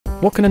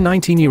What can a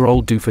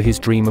 19-year-old do for his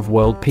dream of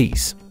world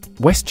peace?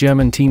 West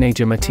German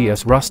teenager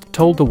Matthias Rust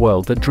told the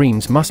world that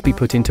dreams must be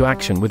put into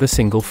action with a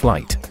single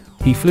flight.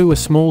 He flew a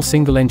small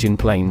single-engine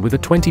plane with a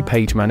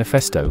 20-page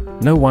manifesto,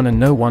 no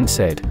one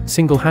said,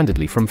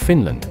 single-handedly from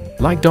Finland,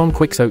 like Don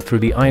Quixote through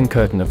the Iron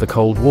Curtain of the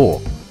Cold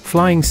War,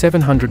 flying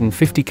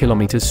 750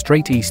 kilometers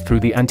straight east through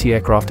the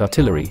anti-aircraft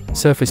artillery,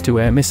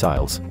 surface-to-air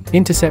missiles,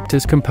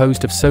 interceptors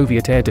composed of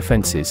Soviet air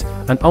defenses,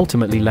 and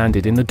ultimately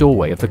landed in the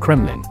doorway of the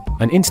Kremlin,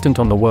 an instant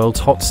on the world's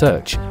hot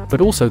search,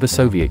 but also the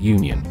Soviet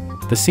Union.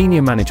 The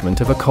senior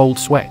management of a cold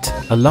sweat,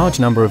 a large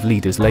number of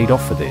leaders laid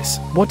off for this.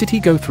 What did he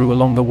go through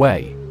along the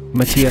way?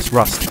 Matthias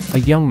Rust,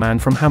 a young man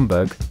from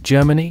Hamburg,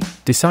 Germany,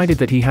 decided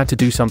that he had to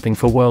do something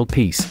for world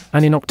peace,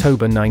 and in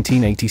October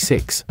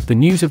 1986, the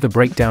news of the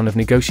breakdown of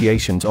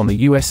negotiations on the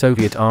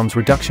US-Soviet arms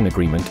reduction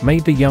agreement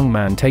made the young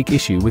man take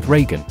issue with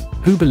Reagan,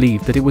 who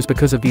believed that it was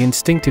because of the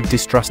instinctive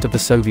distrust of the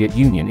Soviet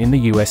Union in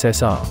the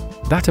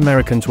USSR, that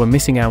Americans were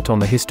missing out on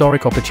the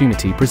historic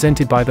opportunity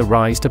presented by the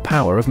rise to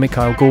power of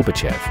Mikhail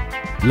Gorbachev.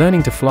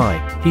 Learning to fly,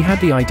 he had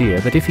the idea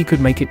that if he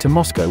could make it to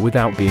Moscow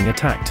without being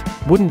attacked,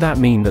 wouldn't that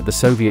mean that the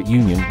Soviet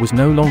Union was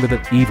no longer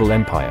the evil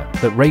empire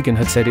that Reagan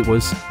had said it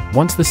was?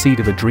 Once the seed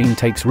of a dream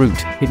takes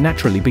root, it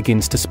naturally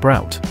begins to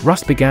sprout.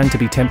 Rust began to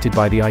be tempted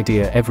by the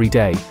idea every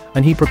day,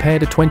 and he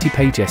prepared a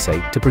 20-page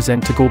essay to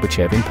present to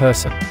Gorbachev in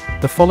person.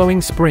 The following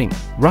spring,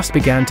 Rust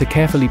began to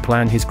carefully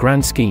plan his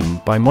grand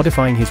scheme by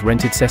modifying his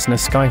rented Cessna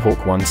Skyhawk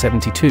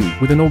 172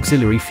 with an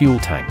auxiliary fuel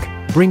tank,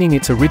 bringing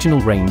its original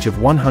range of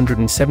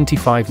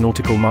 175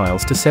 nautical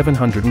miles to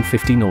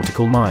 750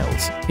 nautical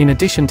miles, in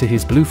addition to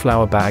his blue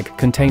flower bag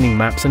containing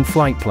maps and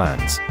flight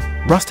plans.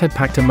 Rust had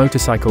packed a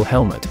motorcycle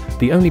helmet,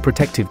 the only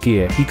protective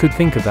gear he could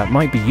think of that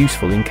might be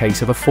useful in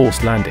case of a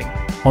forced landing.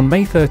 On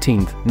May 13,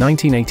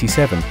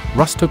 1987,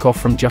 Rust took off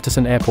from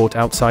Juttersund Airport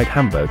outside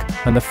Hamburg,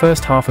 and the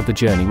first half of the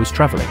journey was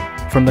traveling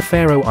from the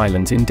Faroe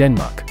Islands in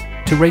Denmark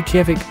to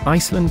Reykjavik,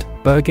 Iceland,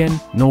 Bergen,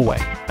 Norway,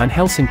 and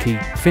Helsinki,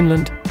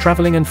 Finland,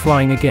 traveling and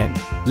flying again,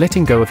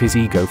 letting go of his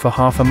ego for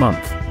half a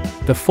month.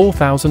 The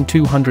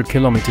 4,200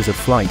 kilometers of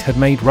flight had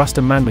made Rust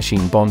a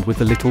man-machine bond with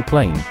the little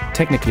plane,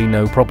 technically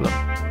no problem.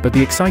 But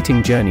the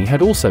exciting journey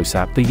had also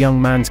sapped the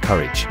young man's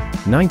courage.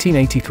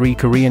 1983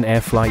 Korean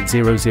Air Flight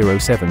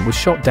 007 was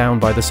shot down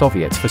by the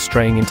Soviets for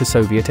straying into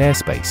Soviet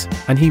airspace,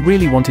 and he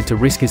really wanted to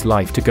risk his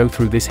life to go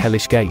through this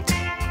hellish gate.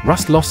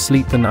 Rust lost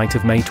sleep the night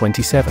of May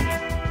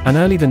 27th. And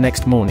early the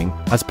next morning,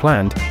 as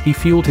planned, he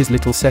fueled his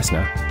little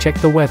Cessna,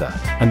 checked the weather,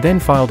 and then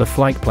filed a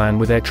flight plan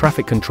with air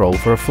traffic control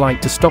for a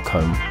flight to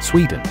Stockholm,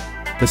 Sweden.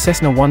 The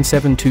Cessna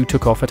 172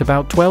 took off at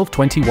about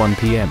 12:21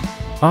 p.m.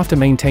 After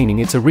maintaining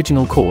its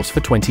original course for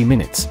 20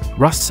 minutes,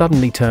 Rust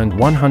suddenly turned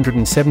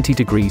 170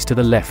 degrees to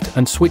the left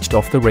and switched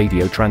off the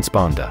radio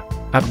transponder.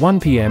 At 1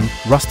 p.m.,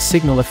 Rust's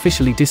signal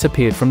officially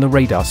disappeared from the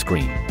radar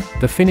screen.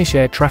 The Finnish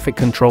air traffic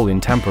control in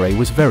Tampere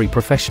was very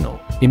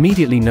professional,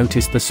 immediately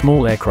noticed the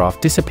small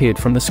aircraft disappeared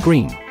from the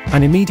screen,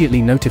 and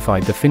immediately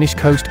notified the Finnish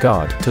Coast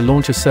Guard to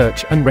launch a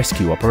search and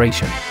rescue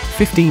operation.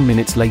 15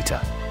 minutes later,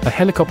 a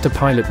helicopter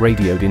pilot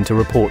radioed in to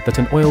report that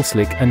an oil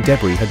slick and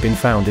debris had been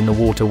found in the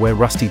water where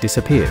Rusty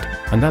disappeared,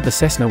 and that the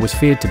Cessna was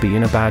feared to be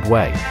in a bad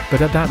way.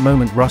 But at that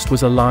moment Rust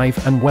was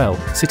alive and well,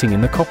 sitting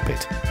in the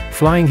cockpit,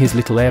 flying his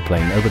little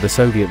airplane over the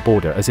Soviet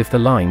border as if the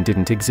line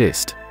didn't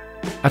exist.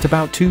 At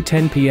about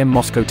 2:10 p.m.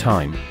 Moscow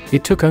time,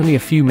 it took only a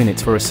few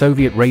minutes for a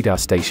Soviet radar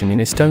station in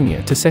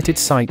Estonia to set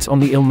its sights on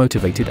the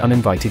ill-motivated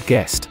uninvited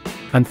guest,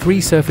 and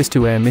 3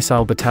 surface-to-air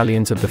missile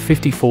battalions of the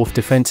 54th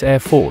Defense Air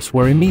Force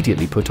were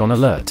immediately put on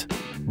alert.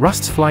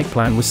 Rust's flight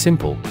plan was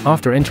simple: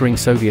 after entering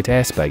Soviet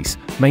airspace,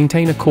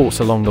 maintain a course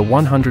along the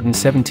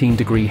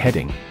 117-degree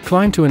heading,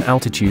 climb to an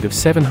altitude of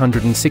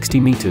 760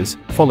 meters,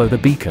 follow the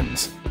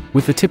beacons,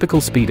 with the typical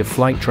speed of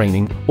flight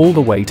training, all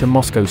the way to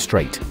Moscow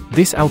straight.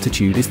 This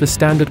altitude is the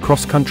standard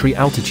cross-country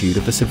altitude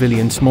of the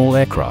civilian small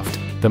aircraft.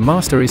 The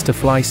master is to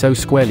fly so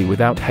squarely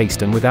without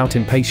haste and without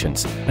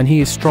impatience, and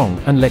he is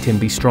strong, and let him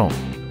be strong.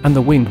 And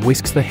the wind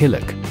whisks the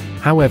hillock.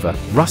 However,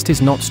 Rust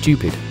is not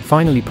stupid,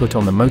 finally put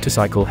on the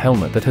motorcycle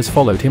helmet that has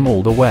followed him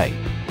all the way.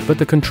 But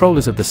the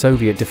controllers of the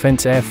Soviet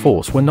Defense Air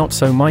Force were not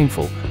so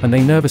mindful, and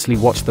they nervously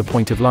watched the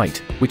point of light,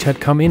 which had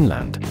come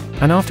inland,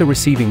 and after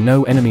receiving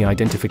no enemy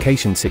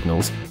identification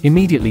signals,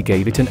 immediately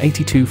gave it an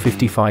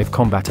 8255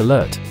 combat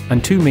alert,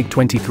 and 2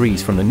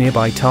 MiG-23s from the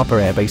nearby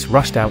Tarpa airbase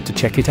rushed out to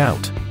check it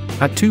out.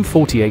 At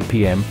 2:48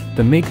 p.m.,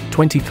 the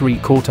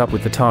MiG-23 caught up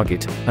with the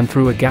target, and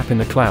through a gap in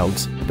the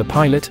clouds, the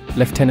pilot,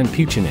 Lieutenant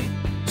Puchinin,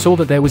 saw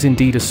that there was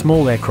indeed a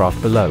small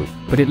aircraft below,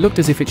 but it looked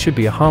as if it should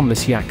be a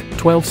harmless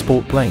Yak-12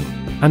 sport plane.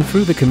 And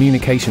through the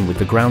communication with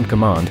the ground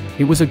command,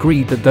 it was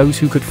agreed that those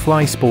who could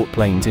fly sport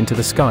planes into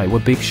the sky were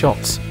big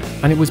shots,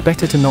 and it was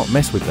better to not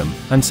mess with them,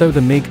 and so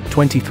the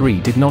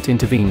MiG-23 did not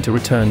intervene to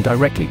return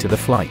directly to the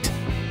flight.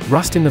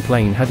 Rust in the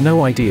plane had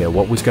no idea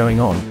what was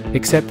going on,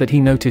 except that he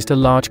noticed a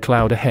large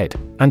cloud ahead,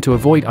 and to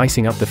avoid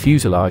icing up the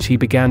fuselage he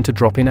began to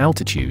drop in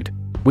altitude,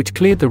 which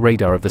cleared the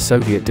radar of the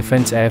Soviet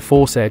Defense Air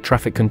Force air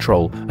traffic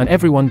control, and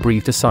everyone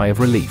breathed a sigh of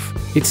relief.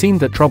 It seemed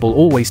that trouble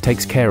always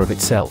takes care of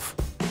itself.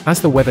 As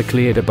the weather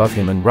cleared above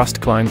him and Rust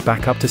climbed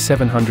back up to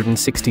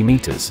 760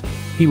 meters,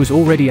 he was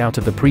already out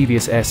of the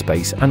previous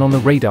airspace and on the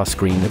radar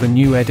screen of a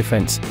new air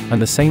defense,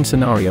 and the same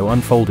scenario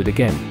unfolded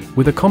again,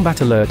 with a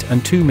combat alert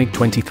and 2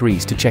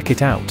 MiG-23s to check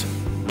it out.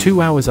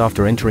 2 hours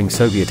after entering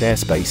Soviet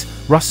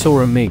airspace, Rust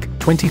saw a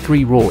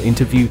MiG-23 roar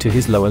into view to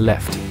his lower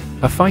left.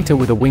 A fighter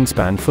with a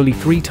wingspan fully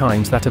 3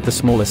 times that of the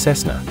smaller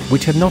Cessna,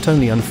 which had not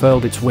only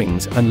unfurled its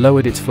wings and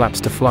lowered its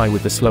flaps to fly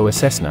with the slower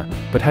Cessna,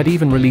 but had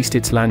even released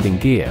its landing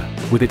gear,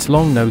 with its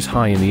long nose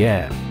high in the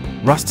air.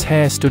 Rust's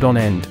hair stood on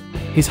end.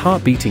 His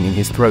heart beating in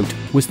his throat.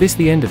 Was this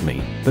the end of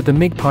me? But the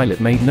MiG pilot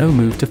made no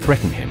move to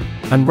threaten him.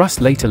 And Rust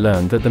later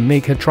learned that the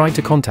MiG had tried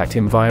to contact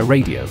him via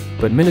radio,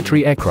 but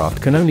military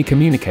aircraft can only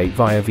communicate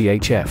via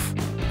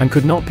VHF, and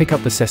could not pick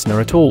up the Cessna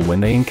at all when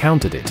they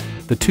encountered it.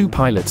 The 2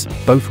 pilots,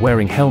 both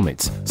wearing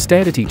helmets,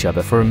 stared at each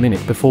other for a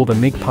minute before the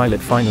MiG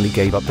pilot finally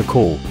gave up the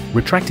call,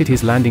 retracted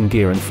his landing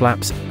gear and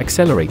flaps,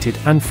 accelerated,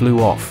 and flew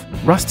off.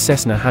 Rust's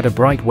Cessna had a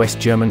bright West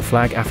German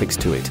flag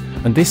affixed to it,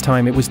 and this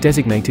time it was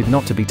designated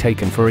not to be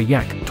taken for a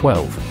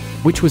Yak-12,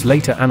 which was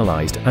later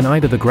analyzed, and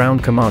either the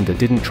ground commander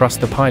didn't trust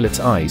the pilot's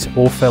eyes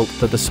or felt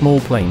that the small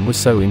plane was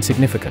so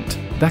insignificant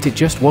that it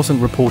just wasn't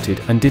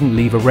reported and didn't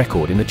leave a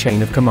record in the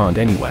chain of command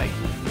anyway.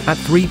 At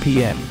 3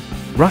 p.m.,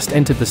 Rust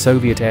entered the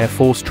Soviet Air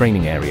Force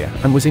training area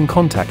and was in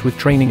contact with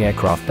training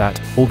aircraft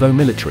that, although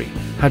military,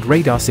 had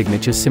radar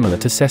signatures similar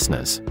to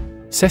Cessna's.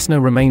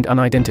 Cessna remained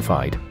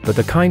unidentified, but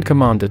the kind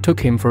commander took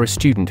him for a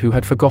student who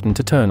had forgotten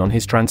to turn on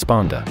his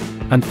transponder,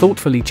 and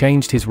thoughtfully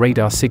changed his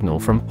radar signal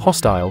from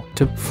hostile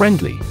to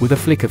friendly with a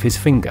flick of his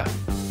finger.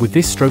 With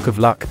this stroke of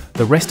luck,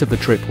 the rest of the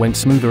trip went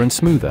smoother and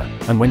smoother,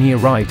 and when he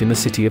arrived in the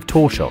city of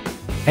Torshok,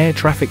 Air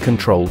Traffic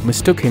Control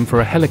mistook him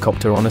for a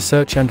helicopter on a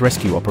search and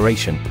rescue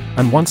operation,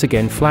 and once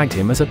again flagged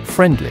him as a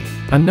friendly.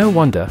 And no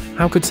wonder,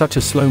 how could such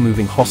a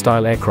slow-moving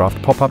hostile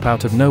aircraft pop up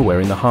out of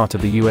nowhere in the heart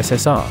of the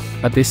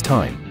USSR, at this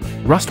time?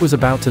 Rust was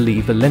about to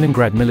leave the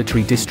Leningrad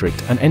military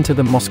district and enter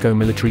the Moscow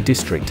military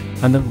district,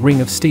 and the Ring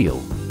of Steel,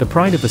 the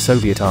pride of the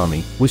Soviet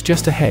army, was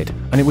just ahead,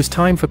 and it was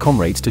time for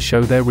comrades to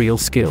show their real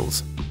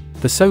skills.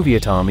 The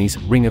Soviet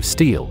Army's Ring of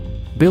Steel,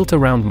 built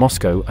around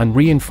Moscow and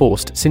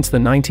reinforced since the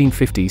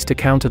 1950s to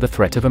counter the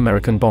threat of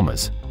American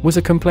bombers, was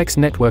a complex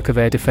network of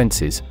air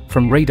defenses,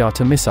 from radar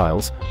to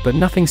missiles, but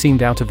nothing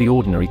seemed out of the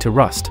ordinary to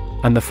Rust,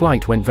 and the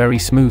flight went very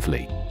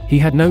smoothly. He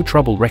had no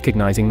trouble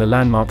recognizing the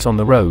landmarks on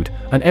the road,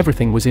 and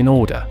everything was in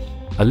order.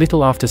 A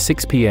little after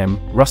 6 p.m.,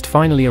 Rust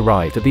finally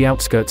arrived at the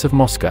outskirts of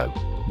Moscow.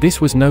 This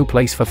was no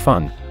place for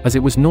fun, as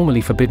it was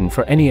normally forbidden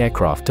for any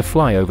aircraft to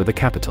fly over the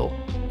capital.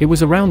 It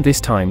was around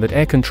this time that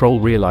air control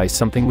realized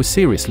something was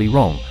seriously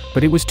wrong,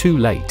 but it was too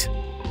late.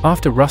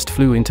 After Rust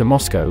flew into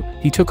Moscow,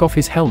 he took off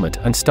his helmet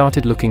and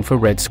started looking for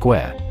Red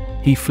Square.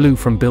 He flew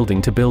from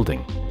building to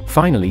building.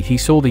 Finally, he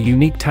saw the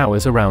unique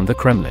towers around the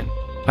Kremlin.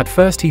 At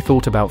first he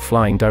thought about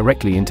flying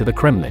directly into the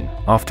Kremlin.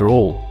 After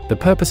all, the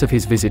purpose of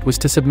his visit was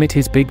to submit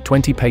his big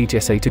 20-page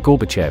essay to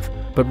Gorbachev,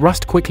 but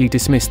Rust quickly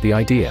dismissed the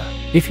idea.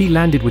 If he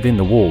landed within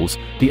the walls,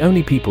 the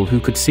only people who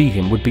could see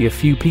him would be a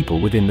few people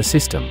within the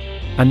system.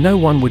 And no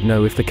one would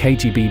know if the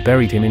KGB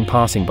buried him in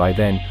passing by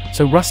then,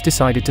 so Rust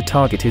decided to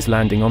target his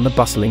landing on the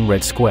bustling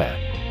Red Square.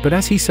 But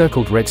as he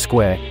circled Red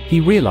Square, he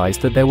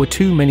realized that there were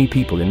too many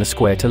people in the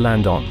square to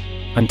land on,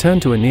 and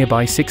turned to a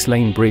nearby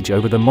 6-lane bridge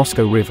over the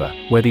Moscow River,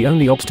 where the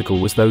only obstacle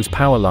was those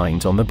power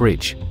lines on the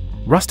bridge.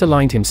 Rust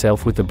aligned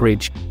himself with the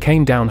bridge,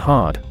 came down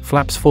hard,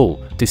 flaps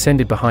full,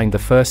 descended behind the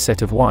first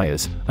set of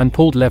wires, and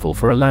pulled level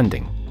for a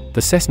landing.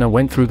 The Cessna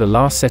went through the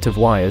last set of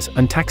wires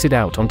and taxied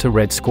out onto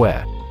Red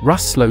Square.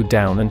 Rust slowed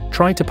down and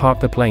tried to park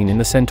the plane in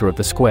the center of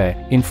the square,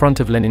 in front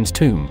of Lenin's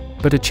tomb,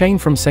 but a chain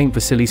from St.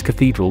 Vasily's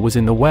Cathedral was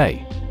in the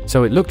way,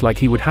 so it looked like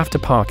he would have to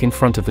park in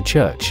front of the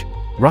church.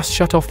 Rust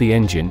shut off the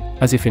engine,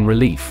 as if in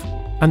relief,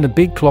 and the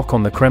big clock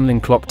on the Kremlin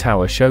clock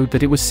tower showed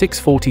that it was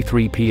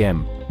 6:43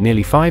 p.m.,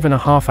 nearly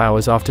 5.5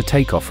 hours after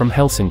takeoff from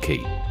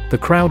Helsinki. The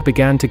crowd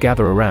began to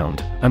gather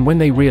around, and when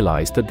they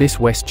realized that this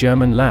West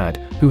German lad,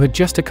 who had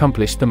just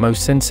accomplished the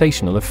most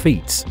sensational of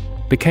feats,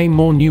 became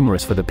more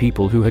numerous for the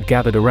people who had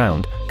gathered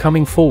around,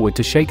 coming forward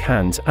to shake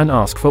hands and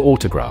ask for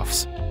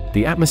autographs.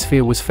 The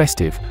atmosphere was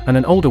festive, and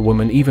an older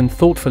woman even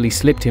thoughtfully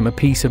slipped him a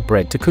piece of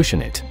bread to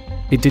cushion it.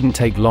 It didn't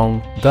take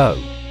long,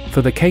 though,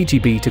 for the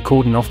KGB to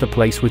cordon off the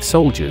place with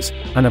soldiers,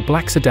 and a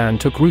black sedan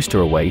took Rooster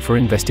away for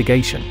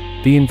investigation.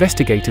 The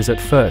investigators at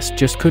first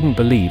just couldn't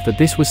believe that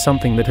this was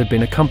something that had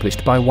been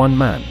accomplished by one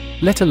man,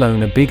 let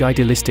alone a big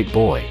idealistic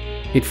boy.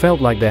 It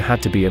felt like there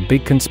had to be a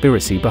big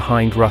conspiracy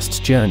behind Rust's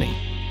journey.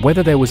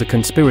 Whether there was a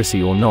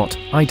conspiracy or not,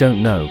 I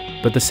don't know,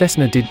 but the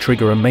Cessna did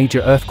trigger a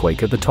major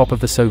earthquake at the top of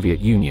the Soviet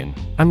Union,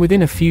 and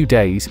within a few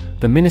days,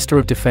 the Minister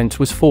of Defense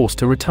was forced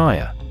to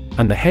retire,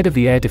 and the head of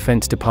the Air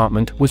Defense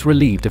Department was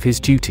relieved of his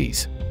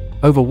duties.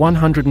 Over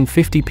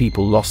 150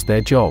 people lost their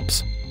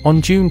jobs.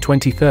 On June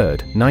 23,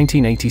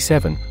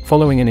 1987,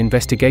 following an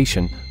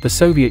investigation, the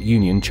Soviet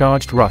Union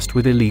charged Rust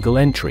with illegal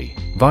entry,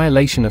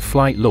 violation of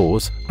flight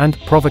laws, and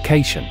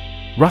provocation.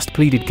 Rust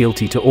pleaded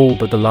guilty to all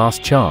but the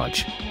last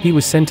charge. He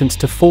was sentenced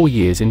to 4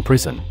 years in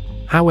prison.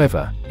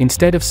 However,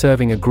 instead of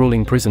serving a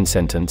grueling prison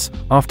sentence,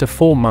 after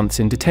 4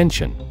 months in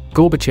detention,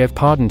 Gorbachev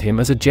pardoned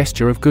him as a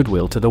gesture of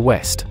goodwill to the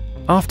West.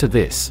 After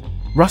this,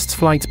 Rust's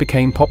flights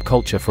became pop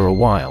culture for a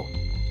while.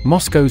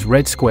 Moscow's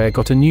Red Square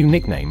got a new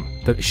nickname,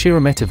 the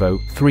Sheremetyevo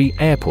 3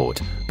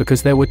 Airport,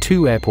 because there were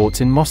 2 airports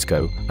in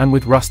Moscow, and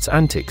with Rust's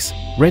antics,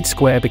 Red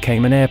Square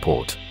became an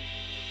airport.